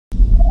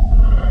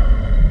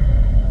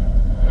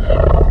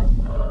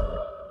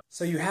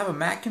So you have a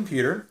Mac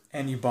computer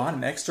and you bought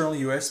an external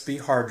USB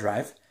hard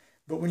drive,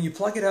 but when you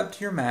plug it up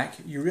to your Mac,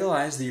 you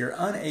realize that you're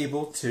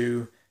unable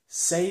to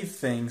save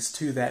things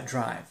to that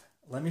drive.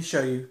 Let me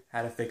show you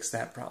how to fix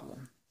that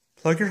problem.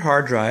 Plug your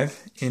hard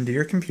drive into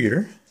your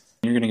computer.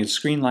 You're going to get a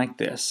screen like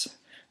this.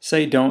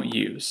 Say Don't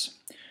Use.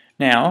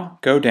 Now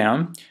go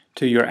down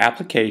to your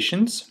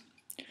Applications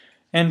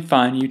and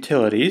find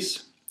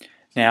Utilities.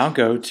 Now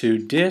go to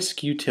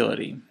Disk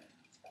Utility.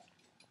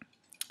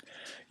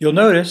 You'll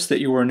notice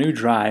that your new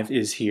drive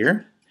is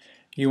here.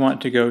 You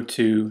want to go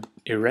to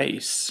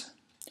Erase.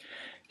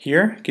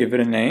 Here, give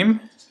it a name.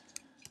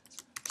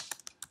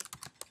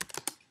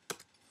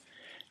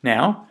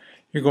 Now,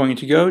 you're going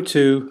to go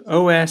to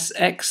OS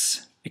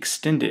X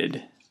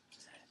Extended,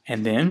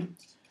 and then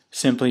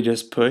simply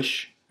just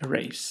push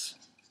Erase.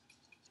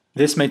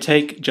 This may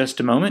take just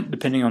a moment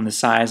depending on the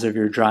size of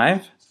your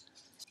drive.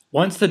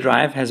 Once the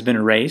drive has been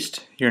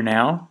erased, you're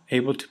now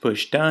able to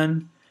push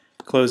Done,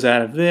 close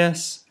out of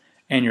this,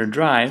 and your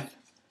drive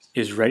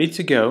is ready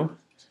to go.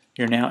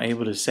 You're now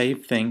able to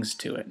save things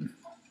to it.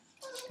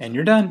 And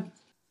you're done.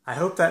 I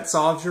hope that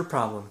solves your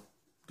problem.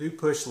 Do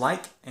push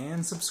like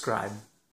and subscribe.